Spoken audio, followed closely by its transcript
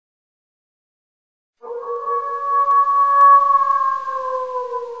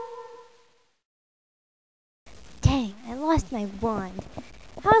lost my wand.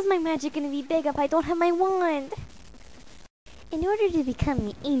 How is my magic gonna be big if I don't have my wand? In order to become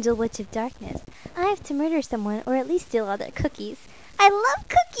the Angel Witch of Darkness, I have to murder someone or at least steal all their cookies. I love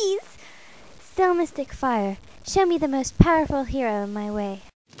cookies! Still, Mystic Fire, show me the most powerful hero in my way.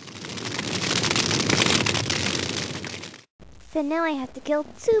 So now I have to kill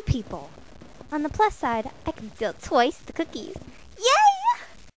 2 people. On the plus side, I can steal twice the cookies. Yay!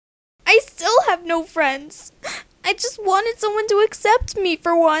 I still have no friends. I just wanted someone to accept me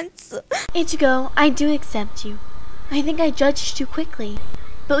for once. Ichigo, I do accept you. I think I judged too quickly.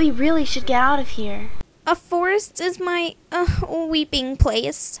 But we really should get out of here. A forest is my weeping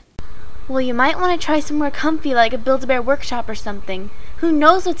place. Well, you might want to try somewhere comfy like a Build-A-Bear workshop or something. Who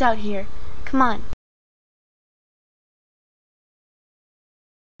knows what's out here? Come on.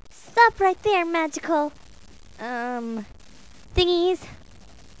 Stop right there, magical... thingies.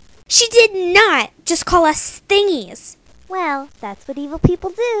 She did not just call us thingies. Well, that's what evil people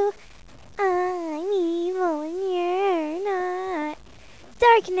do. I'm evil and you're not.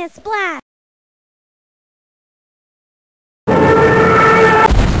 Darkness, black.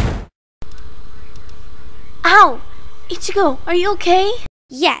 Ow! Ichigo, are you okay?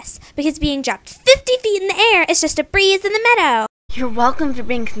 Yes, because being dropped 50 feet in the air is just a breeze in the meadow. You're welcome for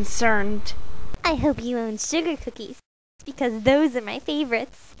being concerned. I hope you own sugar cookies, because those are my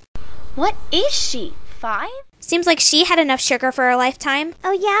favorites. What is she? 5? Seems like she had enough sugar for her lifetime.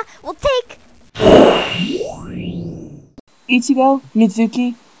 Oh yeah? Well, take... Ichigo,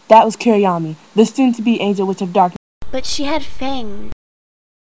 Mizuki, that was Kiriyami, the soon-to-be Angel Witch of Darkness. But she had fangs.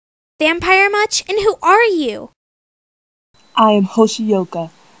 Vampire much? And who are you? I am Hoshioka.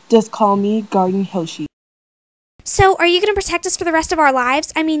 Just call me Guardian Hoshi. So, are you going to protect us for the rest of our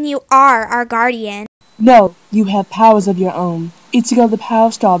lives? I mean, you are our guardian. No, you have powers of your own. Ichigo the Power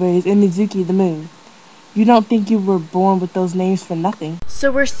of Strawberries and Mizuki the Moon. You don't think you were born with those names for nothing.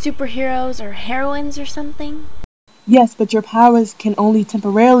 So we're superheroes or heroines or something? Yes, but your powers can only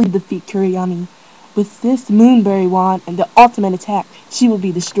temporarily defeat Kiriyami. With this Moonberry Wand and the ultimate attack, she will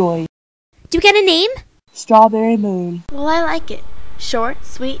be destroyed. Do you get a name? Strawberry Moon. Well, I like it. Short,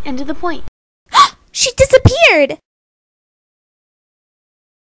 sweet, and to the point. She disappeared!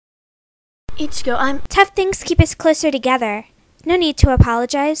 Ichigo, Tough things keep us closer together. No need to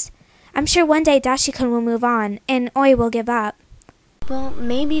apologize. I'm sure one day Dashi-kun will move on, and Oi will give up. Well,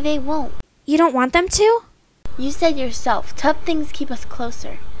 maybe they won't. You don't want them to? You said yourself, tough things keep us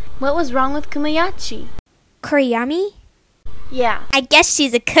closer. What was wrong with Kumayachi? Kuriyami? Yeah. I guess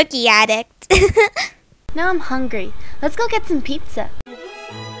she's a cookie addict. Now I'm hungry. Let's go get some pizza.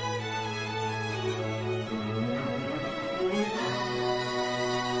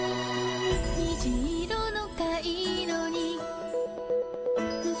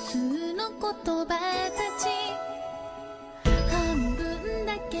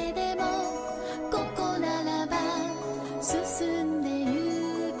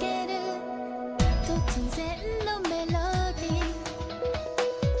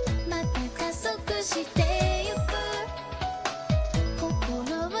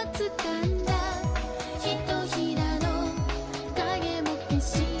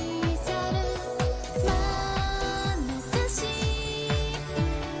 Thank you.